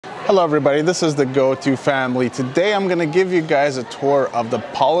Hello everybody, this is the Go-To family. Today I'm going to give you guys a tour of the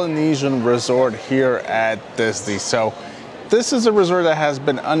Polynesian Resort here at Disney. So this is a resort that has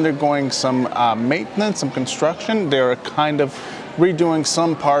been undergoing some maintenance, some construction. They're kind of redoing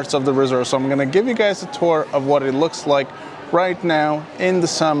some parts of the resort. So I'm going to give you guys a tour of what it looks like right now in the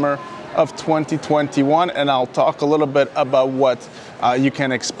summer of 2021, and I'll talk a little bit about what you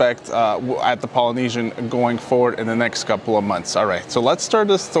can expect at the Polynesian going forward in the next couple of months. All right, so let's start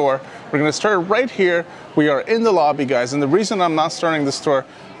this tour. We're gonna start right here. We are in the lobby, guys, and the reason I'm not starting this tour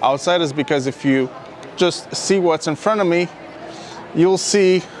outside is because if you just see what's in front of me, you'll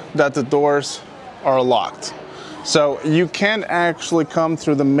see that the doors are locked. So you can't actually come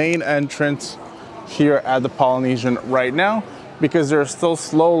through the main entrance here at the Polynesian right now because they're still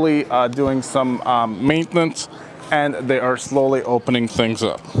slowly doing some maintenance, and they are slowly opening things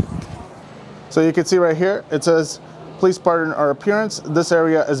up. So you can see right here, it says, "Please pardon our appearance. This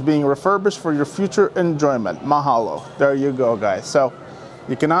area is being refurbished for your future enjoyment. Mahalo." There you go, guys. So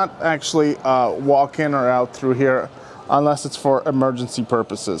you cannot actually walk in or out through here unless it's for emergency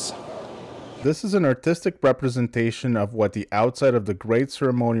purposes. This is an artistic representation of what the outside of the Great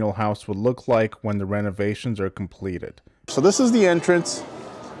Ceremonial House would look like when the renovations are completed. So this is the entrance,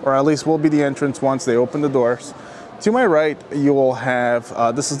 or at least will be the entrance once they open the doors. To my right, you will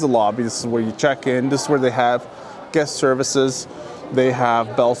have, this is the lobby, this is where you check in, this is where they have guest services, they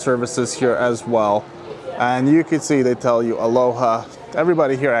have bell services here as well. And you can see they tell you aloha.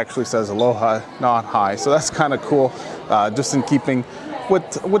 Everybody here actually says aloha, not hi, so that's kind of cool, just in keeping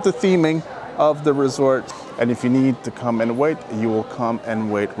with the theming of the resort. And if you need to come and wait, you will come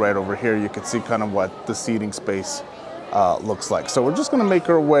and wait right over here. You can see kind of what the seating space looks like. So we're just gonna make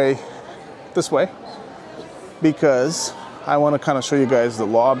our way this way because I want to kind of show you guys the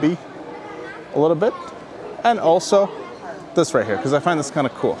lobby a little bit, and also this right here because I find this kind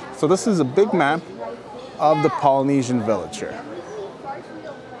of cool. So this is a big map of the Polynesian village here.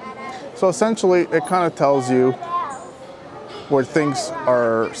 So essentially it kind of tells you where things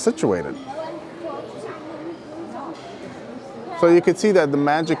are situated. So you can see that the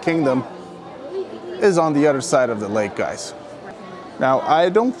Magic Kingdom is on the other side of the lake, guys. Now, I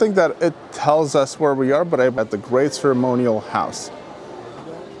don't think that it tells us where we are, but I'm at the Great Ceremonial House.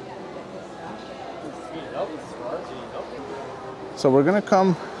 So we're gonna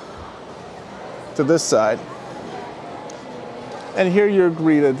come to this side, and here you're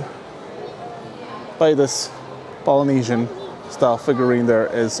greeted by this Polynesian style figurine there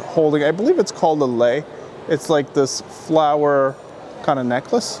is holding, I believe it's called a lei. It's like this flower kind of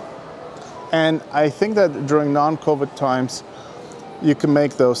necklace. And I think that during non-COVID times, you can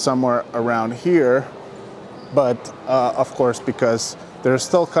make those somewhere around here. But of course, because they're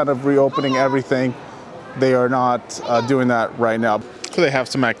still kind of reopening everything, they are not doing that right now. So they have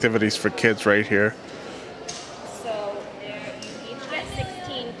some activities for kids right here. So there, you each get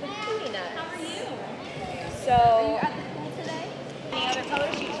 16 cookie nuts. How are you? So, are you at the pool today? Any other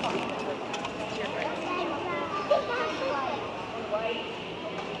colors? Choose one. It's your turn.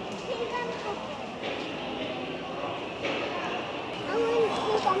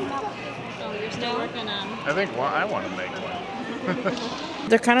 Oh, you're still working on. I think I want to make one.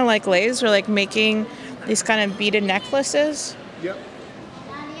 They're kind of like leis. We're like making these kind of beaded necklaces. Yep.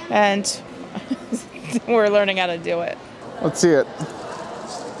 And we're learning how to do it. Let's see it.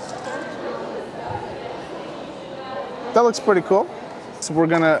 That looks pretty cool. So we're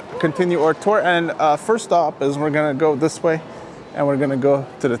gonna continue our tour, and first stop is we're gonna go this way, and we're gonna go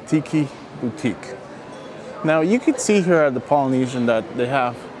to the Tiki Boutique. Now you can see here at the Polynesian that they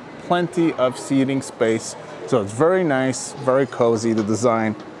have plenty of seating space, so it's very nice, very cozy. The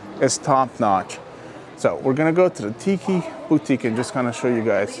design is top notch. So we're gonna go to the Tiki Boutique and just kind of show you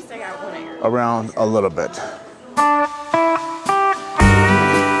guys around a little bit.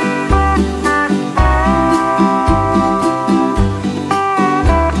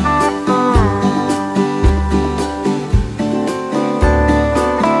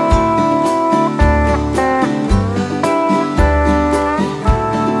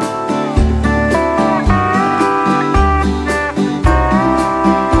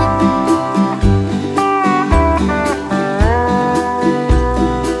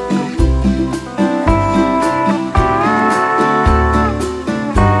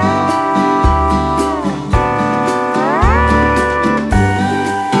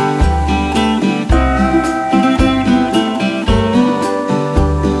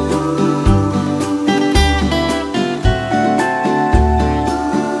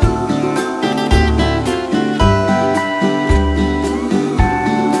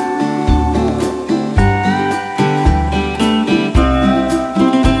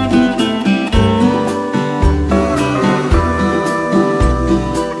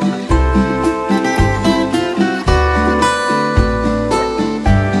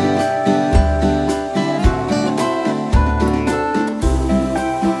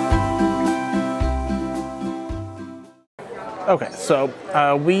 Okay, so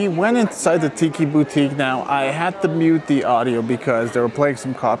we went inside the Tiki Boutique. Now, I had to mute the audio because they were playing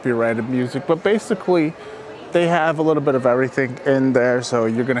some copyrighted music, but basically they have a little bit of everything in there. So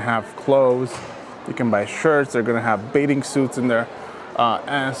you're gonna have clothes, you can buy shirts, they're gonna have bathing suits in there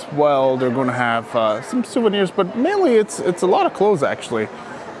as well. They're gonna have some souvenirs, but mainly it's a lot of clothes actually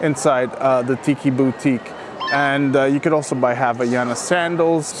inside the Tiki Boutique. And you could also buy Havaiana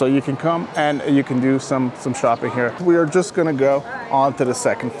sandals, so you can come and you can do some shopping here. We are just gonna go onto the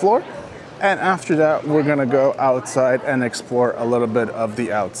second floor, and after that we're gonna go outside and explore a little bit of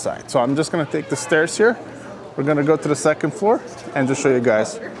the outside. So I'm just gonna take the stairs here. We're gonna go to the second floor and just show you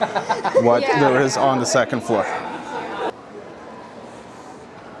guys what there is on the second floor.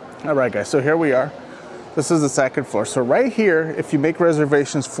 All right guys, so here we are. This is the second floor. So right here, if you make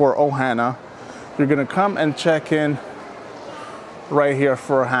reservations for Ohana, you're gonna come and check in right here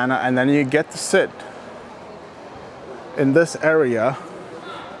for Ohana, and then you get to sit in this area.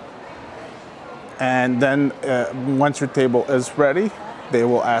 And then once your table is ready, they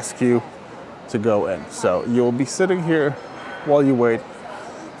will ask you to go in. So you'll be sitting here while you wait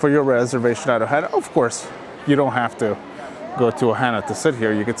for your reservation at Ohana. Of course, you don't have to go to Ohana to sit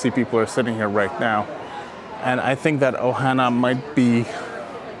here. You can see people are sitting here right now. And I think that Ohana might be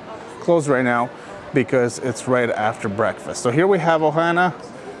closed right now because it's right after breakfast. So here we have Ohana,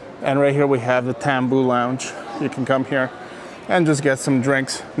 and right here we have the Tambu Lounge. You can come here and just get some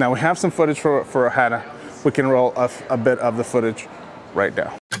drinks. Now we have some footage for Ohana. We can roll a bit of the footage right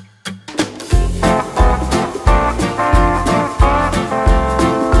now.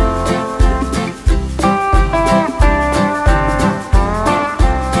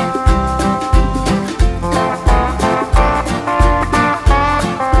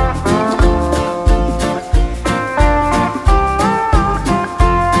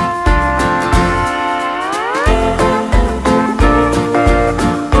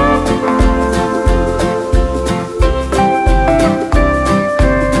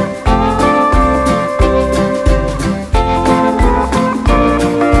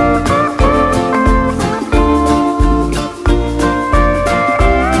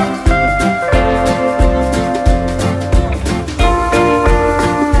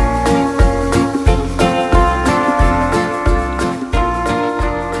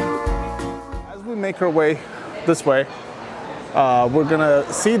 Our way this way, we're gonna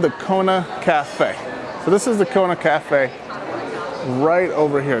see the Kona Cafe. So this is the Kona Cafe right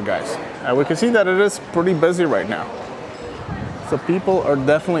over here, guys. We can see that it is pretty busy right now. So people are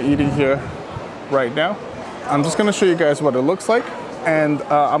definitely eating here right now. I'm just gonna show you guys what it looks like, and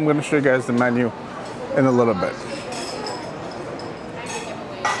I'm gonna show you guys the menu in a little bit.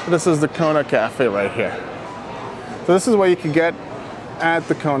 This is the Kona Cafe right here. So this is what you can get at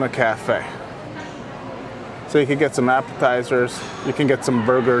the Kona Cafe. So you can get some appetizers, you can get some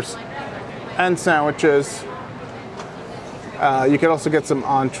burgers and sandwiches. You can also get some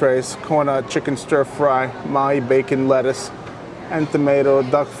entrees, Kona chicken stir fry, mai bacon lettuce, and tomato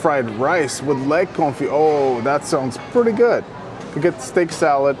duck fried rice with leg confit. Oh, that sounds pretty good. You can get steak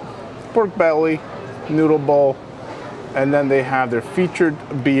salad, pork belly, noodle bowl, and then they have their featured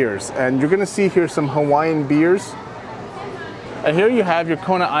beers. And you're gonna see here some Hawaiian beers. And here you have your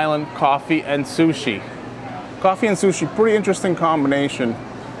Kona Island coffee and sushi. Coffee and sushi, pretty interesting combination.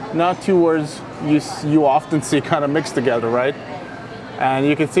 Not two words you often see kind of mixed together, right? And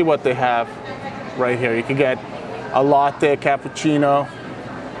you can see what they have right here. You can get a latte, cappuccino,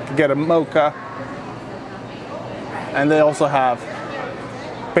 you can get a mocha, and they also have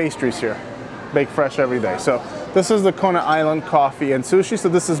pastries here, baked fresh every day. So this is the Kona Island coffee and sushi. So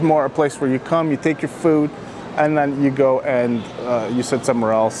this is more a place where you come, you take your food, and then you go and you sit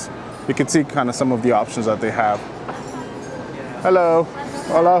somewhere else. You can see kind of some of the options that they have. Hello,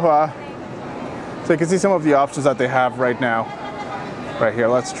 aloha. So you can see some of the options that they have right now. Right here,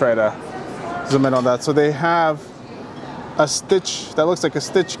 let's try to zoom in on that. So they have a stitch, that looks like a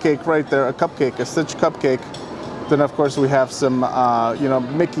stitch cake right there, a cupcake, a stitch cupcake. Then of course we have some,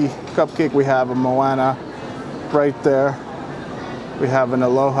 Mickey cupcake. We have a Moana right there. We have an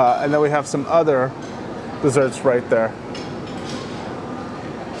Aloha, and then we have some other desserts right there.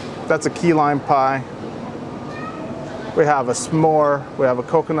 That's a key lime pie. We have a s'more. We have a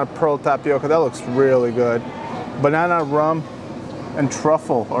coconut pearl tapioca. That looks really good. Banana rum and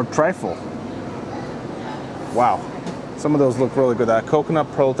truffle or trifle. Wow. Some of those look really good. That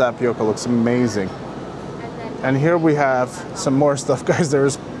coconut pearl tapioca looks amazing. And here we have some more stuff, guys.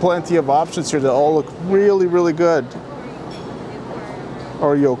 There's plenty of options here that all look really, really good.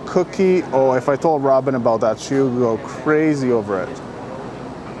 Oreo cookie. Oh, if I told Robyn about that, she would go crazy over it.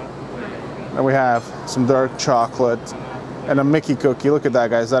 And we have some dark chocolate, And a Mickey cookie. Look at that,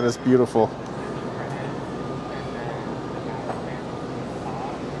 guys. That is beautiful.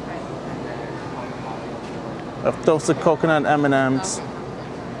 Of toasted coconut M&Ms.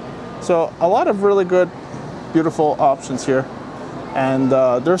 So a lot of really good, beautiful options here. And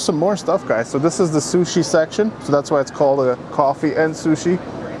there's some more stuff, guys. So this is the sushi section. So that's why it's called a coffee and sushi.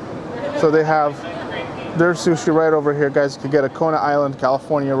 So they have their sushi right over here, guys. You can get a Kona Island,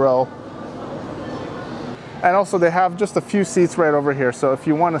 California roll. And also they have just a few seats right over here. So if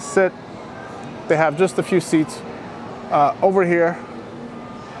you want to sit, they have just a few seats over here.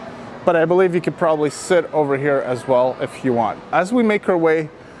 But I believe you could probably sit over here as well if you want. As we make our way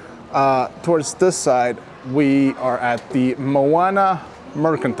towards this side, we are at the Moana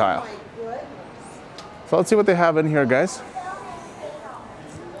Mercantile. So let's see what they have in here, guys.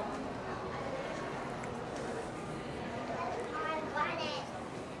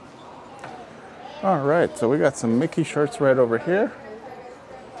 All right, so we got some Mickey shirts right over here.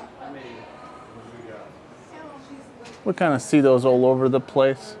 We kind of see those all over the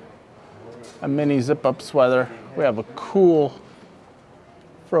place. A mini zip-up sweater. We have a cool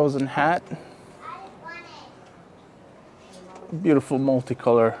Frozen hat. Beautiful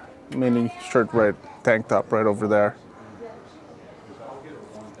multicolor mini shirt, right, tank top right over there.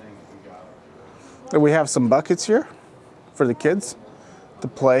 Then we have some buckets here for the kids to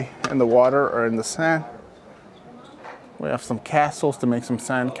play in the water or in the sand. We have some castles to make some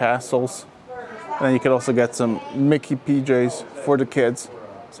sand castles. And then you could also get some Mickey PJs for the kids,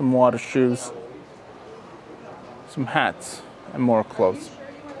 some water shoes, some hats, and more clothes.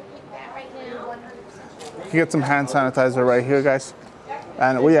 You can get some hand sanitizer right here, guys.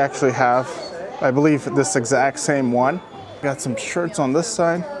 And we actually have, I believe, this exact same one. Got some shirts on this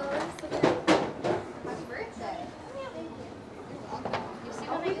side.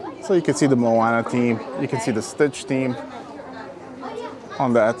 So you can see the Moana team. You can see the Stitch team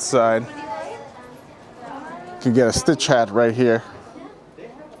on that side. You can get a Stitch hat right here.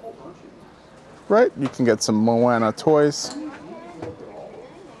 Right, you can get some Moana toys.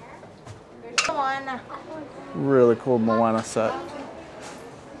 Really cool Moana set.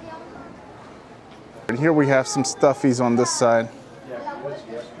 And here we have some stuffies on this side.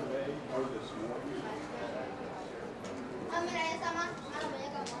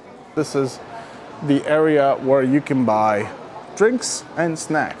 This is the area where you can buy drinks and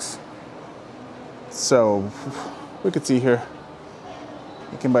snacks. So we could see here,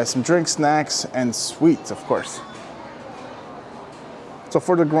 you can buy some drinks, snacks, and sweets, of course. So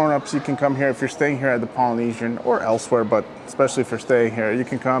for the grown-ups, you can come here if you're staying here at the Polynesian or elsewhere, but especially if you're staying here, you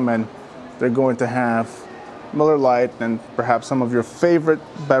can come and they're going to have Miller Lite and perhaps some of your favorite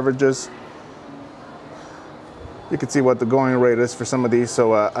beverages. You can see what the going rate is for some of these.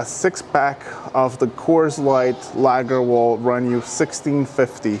 So a six-pack of the Coors Light Lager will run you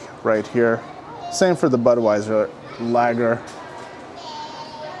 $16.50 right here. Same for the Budweiser Lager.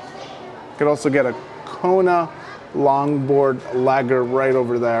 You could also get a Kona Longboard Lager right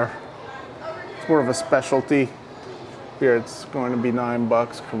over there. It's more of a specialty. Here it's going to be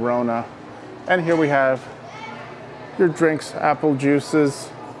 $9, Corona. And here we have your drinks, apple juices.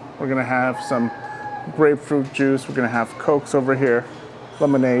 We're gonna have some grapefruit juice. We're gonna have Cokes over here,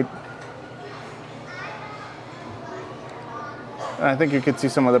 lemonade. And I think you can see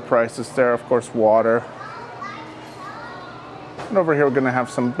some of the prices there. Of course, water. And over here we're gonna have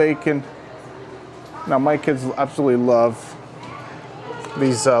some bacon. Now my kids absolutely love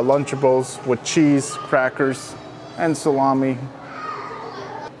these Lunchables with cheese, crackers, and salami.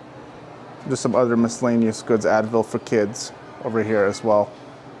 Just some other miscellaneous goods, Advil for kids over here as well.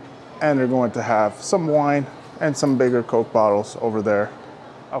 And they're going to have some wine and some bigger Coke bottles over there.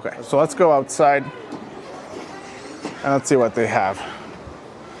 Okay, so let's go outside and let's see what they have.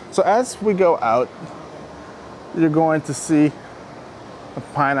 So as we go out, you're going to see the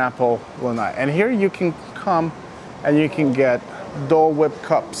Pineapple Lanai. And here you can come and you can get Dole Whip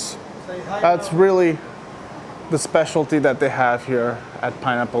cups. That's really the specialty that they have here at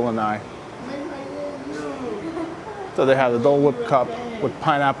Pineapple Lanai. So they have the Dole Whip cup with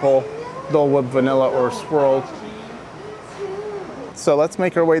pineapple, Dole Whip vanilla or swirled. So let's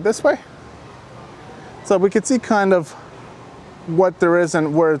make our way this way. So we can see kind of what there is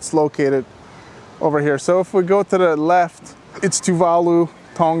and where it's located over here. So if we go to the left, it's Tuvalu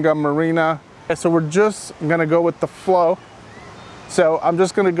Tonga Marina. So we're just gonna go with the flow. So I'm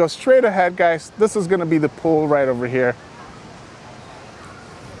just gonna go straight ahead, guys. This is gonna be the pool right over here.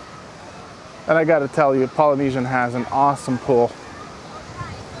 And I gotta tell you, Polynesian has an awesome pool.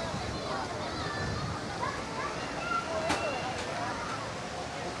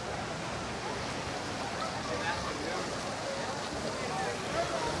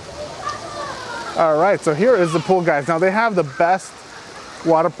 All right, so here is the pool, guys. Now they have the best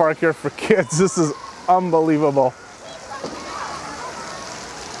water park here for kids. This is unbelievable.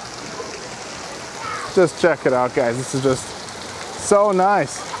 Just check it out, guys. This is just so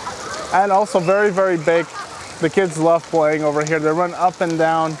nice. And also very, very big. The kids love playing over here. They run up and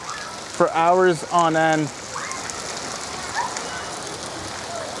down for hours on end.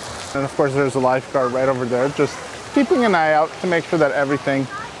 And of course, there's a lifeguard right over there, just keeping an eye out to make sure that everything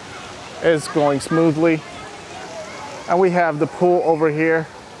is going smoothly. And we have the pool over here.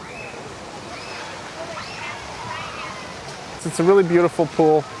 It's a really beautiful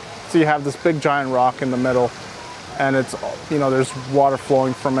pool. So you have this big giant rock in the middle, and it's, you know, there's water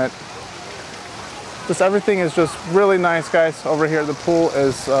flowing from it. Just everything is just really nice, guys. Over here, the pool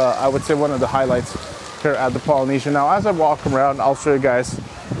is, I would say, one of the highlights here at the Polynesian. Now, as I walk around, I'll show you guys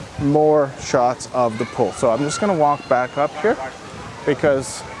more shots of the pool. So I'm just gonna walk back up here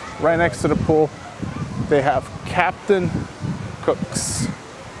because right next to the pool, they have Captain Cook's.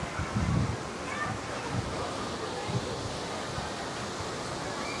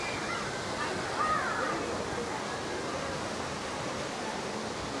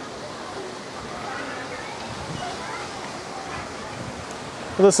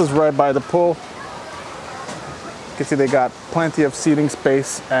 This is right by the pool. You can see they got plenty of seating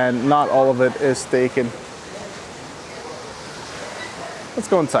space and not all of it is taken. Let's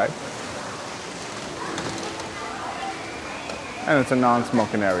go inside. And it's a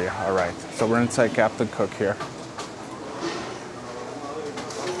non-smoking area. All right, so we're inside Captain Cook here.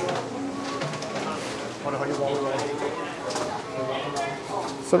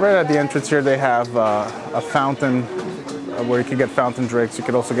 So right at the entrance here, they have a fountain where you can get fountain drinks. You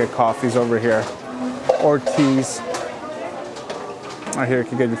could also get coffees over here or teas. Right here you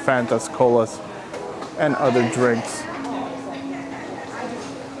can get your Fantas, colas, and other drinks.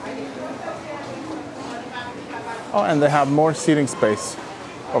 Oh, and they have more seating space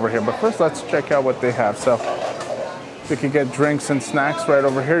over here. But first, let's check out what they have. So you can get drinks and snacks right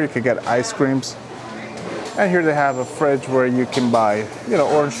over here. You could get ice creams. And here they have a fridge where you can buy, you know,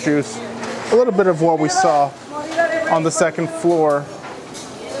 orange juice. A little bit of what we saw on the second floor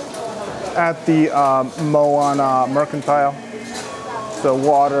at the Moana Mercantile. So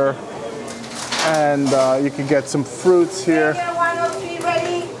water, and you can get some fruits here.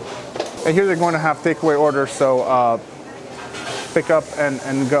 And here they're going to have takeaway orders, so pick up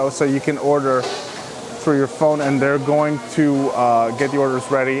and go. So you can order through your phone, and they're going to get the orders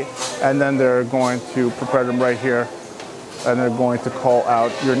ready, and then they're going to prepare them right here, and they're going to call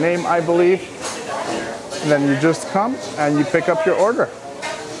out your name, I believe. And then you just come and you pick up your order.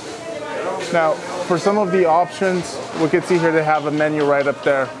 Now, for some of the options, we can see here they have a menu right up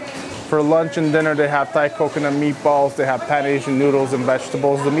there. For lunch and dinner, they have Thai coconut meatballs, they have Pan Asian noodles and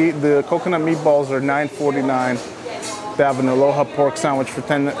vegetables. The coconut meatballs are $9.49. They have an Aloha pork sandwich for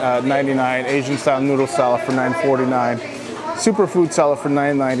 $10.99, Asian style noodle salad for $9.49, superfood salad for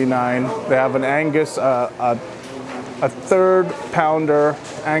 $9.99. They have an Angus, a third pounder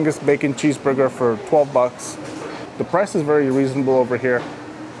Angus bacon cheeseburger for 12 bucks. The price is very reasonable over here.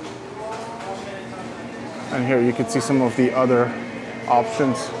 And here you can see some of the other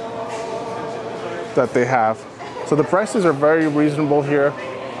options that they have. So the prices are very reasonable here.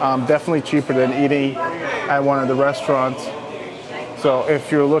 Definitely cheaper than eating at one of the restaurants. So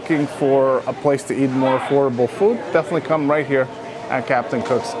if you're looking for a place to eat more affordable food, definitely come right here at Captain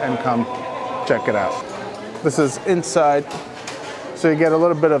Cook's and come check it out. This is inside. So you get a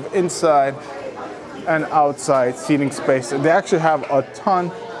little bit of inside and outside seating space. They actually have a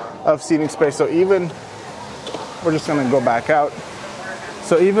ton of seating space. So even, we're just gonna go back out.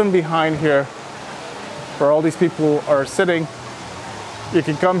 So even behind here, where all these people are sitting, you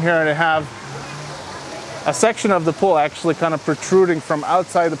can come here and have a section of the pool actually kind of protruding from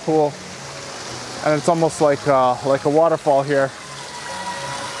outside the pool, and it's almost like a waterfall here.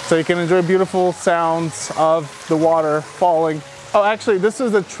 So you can enjoy beautiful sounds of the water falling. Oh, actually, this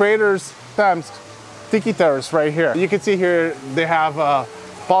is the Trader's Sam's Tiki Terrace right here. You can see here they have a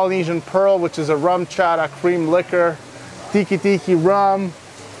Polynesian Pearl, which is a rum chata cream liquor, tiki rum.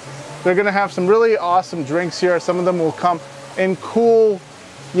 They're gonna have some really awesome drinks here. Some of them will come in cool,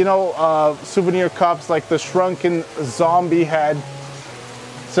 you know, souvenir cups like the shrunken zombie head.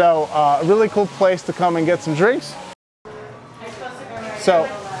 So a really cool place to come and get some drinks. So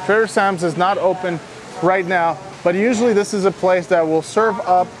Trader Sam's is not open right now, but usually this is a place that will serve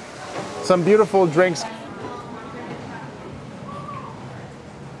up some beautiful drinks.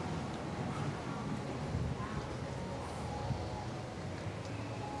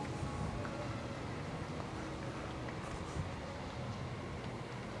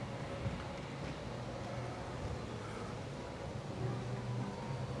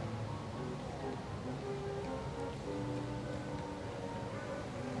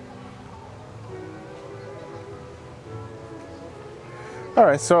 All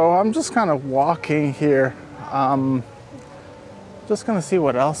right, so I'm just kind of walking here. Just gonna see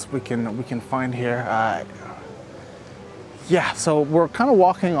what else we can find here. Yeah, so we're kind of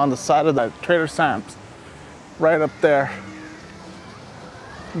walking on the side of that Trader Sam's, right up there.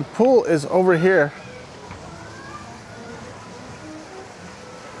 The pool is over here.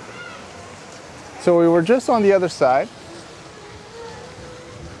 So we were just on the other side.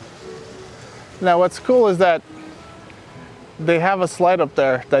 Now what's cool is that they have a slide up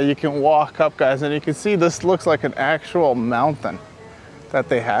there that you can walk up, guys, and you can see this looks like an actual mountain that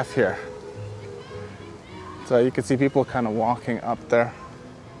they have here. So you can see people kind of walking up there.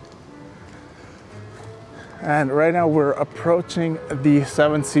 And right now we're approaching the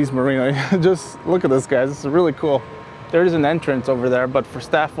Seven Seas Marina. Just look at this, guys. This is really cool. There is an entrance over there, but for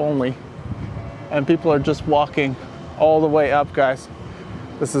staff only. And people are just walking all the way up, guys.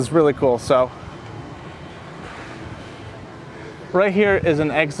 This is really cool. So right here is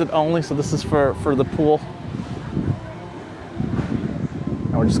an exit only. So this is for the pool.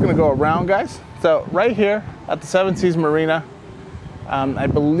 And we're just gonna go around, guys. So right here at the Seven Seas Marina, I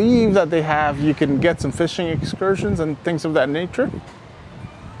believe that they have, you can get some fishing excursions and things of that nature.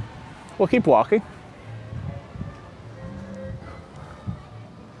 We'll keep walking.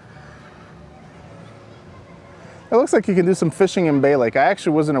 It looks like you can do some fishing in Bay Lake. I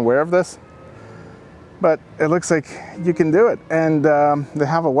actually wasn't aware of this, but it looks like you can do it. And they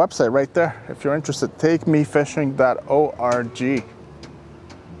have a website right there if you're interested, takemefishing.org.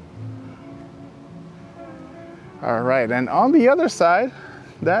 All right, and on the other side,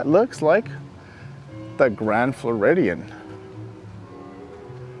 that looks like the Grand Floridian.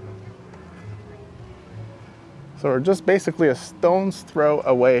 So we're just basically a stone's throw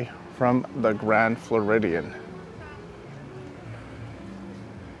away from the Grand Floridian.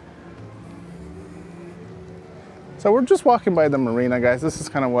 So we're just walking by the marina, guys. This is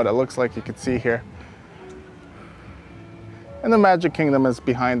kind of what it looks like. You can see here. And the Magic Kingdom is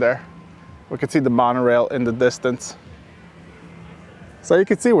behind there. We can see the monorail in the distance. So you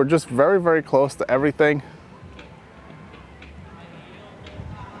can see we're just very, very close to everything.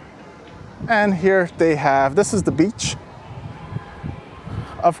 And here they have, this is the beach.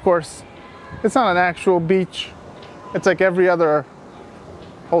 Of course, it's not an actual beach. It's like every other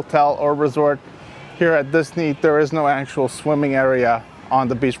hotel or resort. Here at Disney, there is no actual swimming area on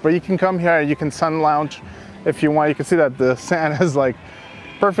the beach, but you can come here and you can sun lounge if you want. You can see that the sand is like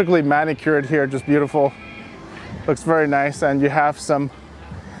perfectly manicured here, just beautiful. Looks very nice, and you have some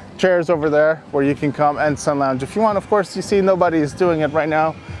chairs over there where you can come and sun lounge if you want. Of course, you see nobody is doing it right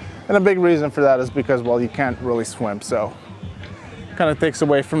now, and a big reason for that is because, well, you can't really swim, so kind of takes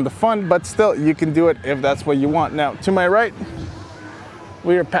away from the fun, but still you can do it if that's what you want. Now to my right,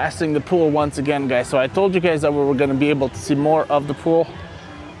 we are passing the pool once again, guys. So I told you guys that we were going to be able to see more of the pool.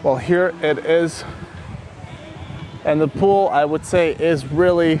 Well, here it is. And the pool, I would say, is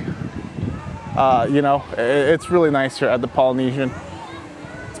really, you know, it's really nice here at the Polynesian.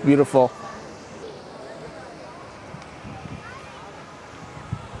 It's beautiful.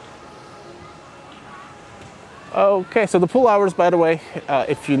 Okay, so the pool hours, by the way,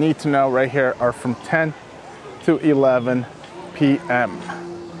 if you need to know, right here are from 10 to 11 p.m.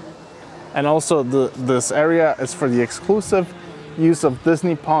 And also this area is for the exclusive use of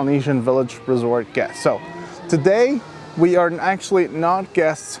Disney Polynesian Village Resort guests. So today, we are actually not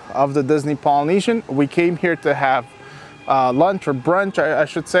guests of the Disney Polynesian. We came here to have lunch or brunch, I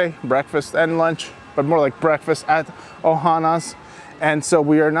should say, breakfast and lunch, but more like breakfast at Ohana's. And so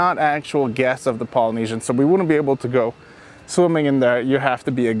we are not actual guests of the Polynesian. So we wouldn't be able to go swimming in there. You have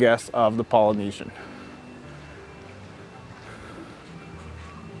to be a guest of the Polynesian.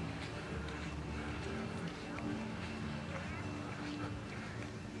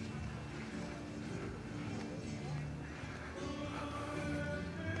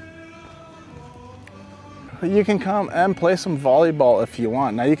 You can come and play some volleyball if you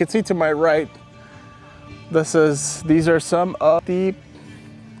want. Now you can see to my right, these are some of the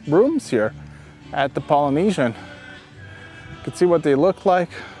rooms here at the Polynesian. You can see what they look like.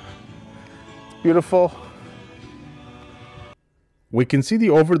 It's beautiful. We can see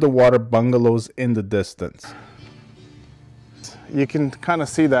the over-the-water bungalows in the distance. You can kind of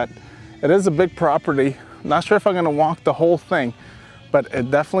see that it is a big property. Not sure if I'm gonna walk the whole thing, but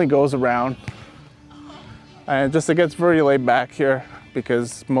it definitely goes around. And it gets very laid back here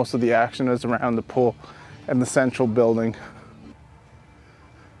because most of the action is around the pool and the central building.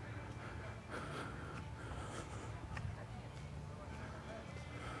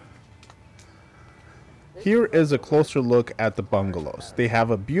 Here is a closer look at the bungalows. They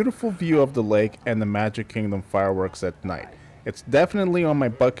have a beautiful view of the lake and the Magic Kingdom fireworks at night. It's definitely on my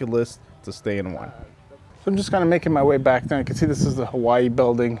bucket list to stay in one. So I'm just kind of making my way back there. You can see this is the Hawaii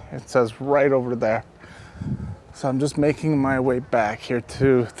building. It says right over there. So I'm just making my way back here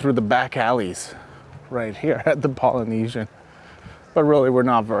through the back alleys right here at the Polynesian. But really, we're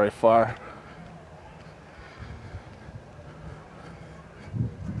not very far.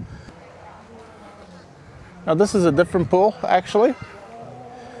 Now this is a different pool actually.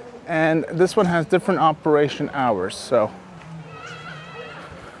 And this one has different operation hours. So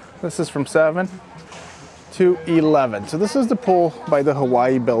this is from 7 to 11. So this is the pool by the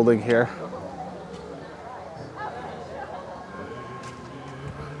Hawaii building here.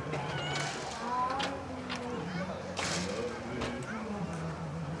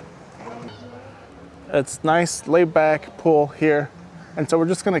 It's nice laid back pool here. And so we're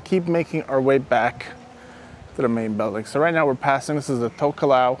just gonna keep making our way back to the main building. So right now we're passing, this is the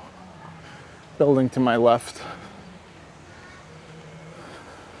Tokelau building to my left.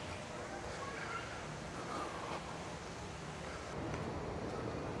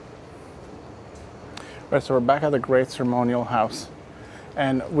 Right, so we're back at the Great Ceremonial House,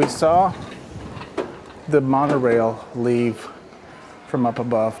 and we saw the monorail leave from up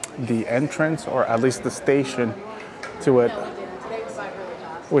above. The entrance, or at least the station to it,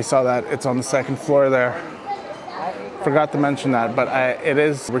 we saw that it's on the second floor there. Forgot to mention that, but it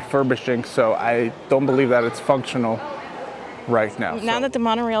is refurbishing, so I don't believe that it's functional right now. Now that the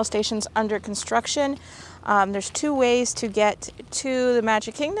monorail station's under construction, there's 2 ways to get to the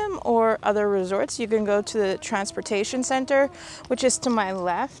Magic Kingdom or other resorts. You can go to the transportation center, which is to my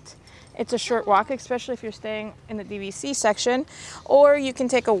left. It's a short walk, especially if you're staying in the DVC section, or you can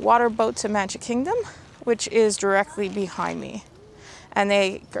take a water boat to Magic Kingdom, which is directly behind me, and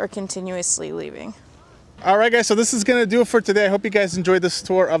they are continuously leaving. All right, guys, so this is gonna do it for today. I hope you guys enjoyed this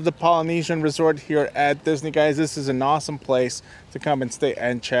tour of the Polynesian Resort here at Disney. Guys, this is an awesome place to come and stay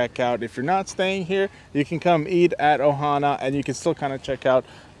and check out. If you're not staying here, you can come eat at Ohana, and you can still kind of check out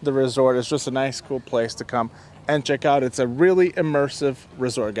the resort. It's just a nice, cool place to come and check out. It's a really immersive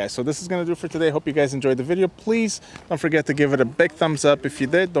resort, guys. So this is gonna do it for today. Hope you guys enjoyed the video. Please don't forget to give it a big thumbs up if you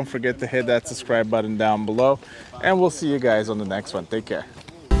did. Don't forget to hit that subscribe button down below, and we'll see you guys on the next one. Take care.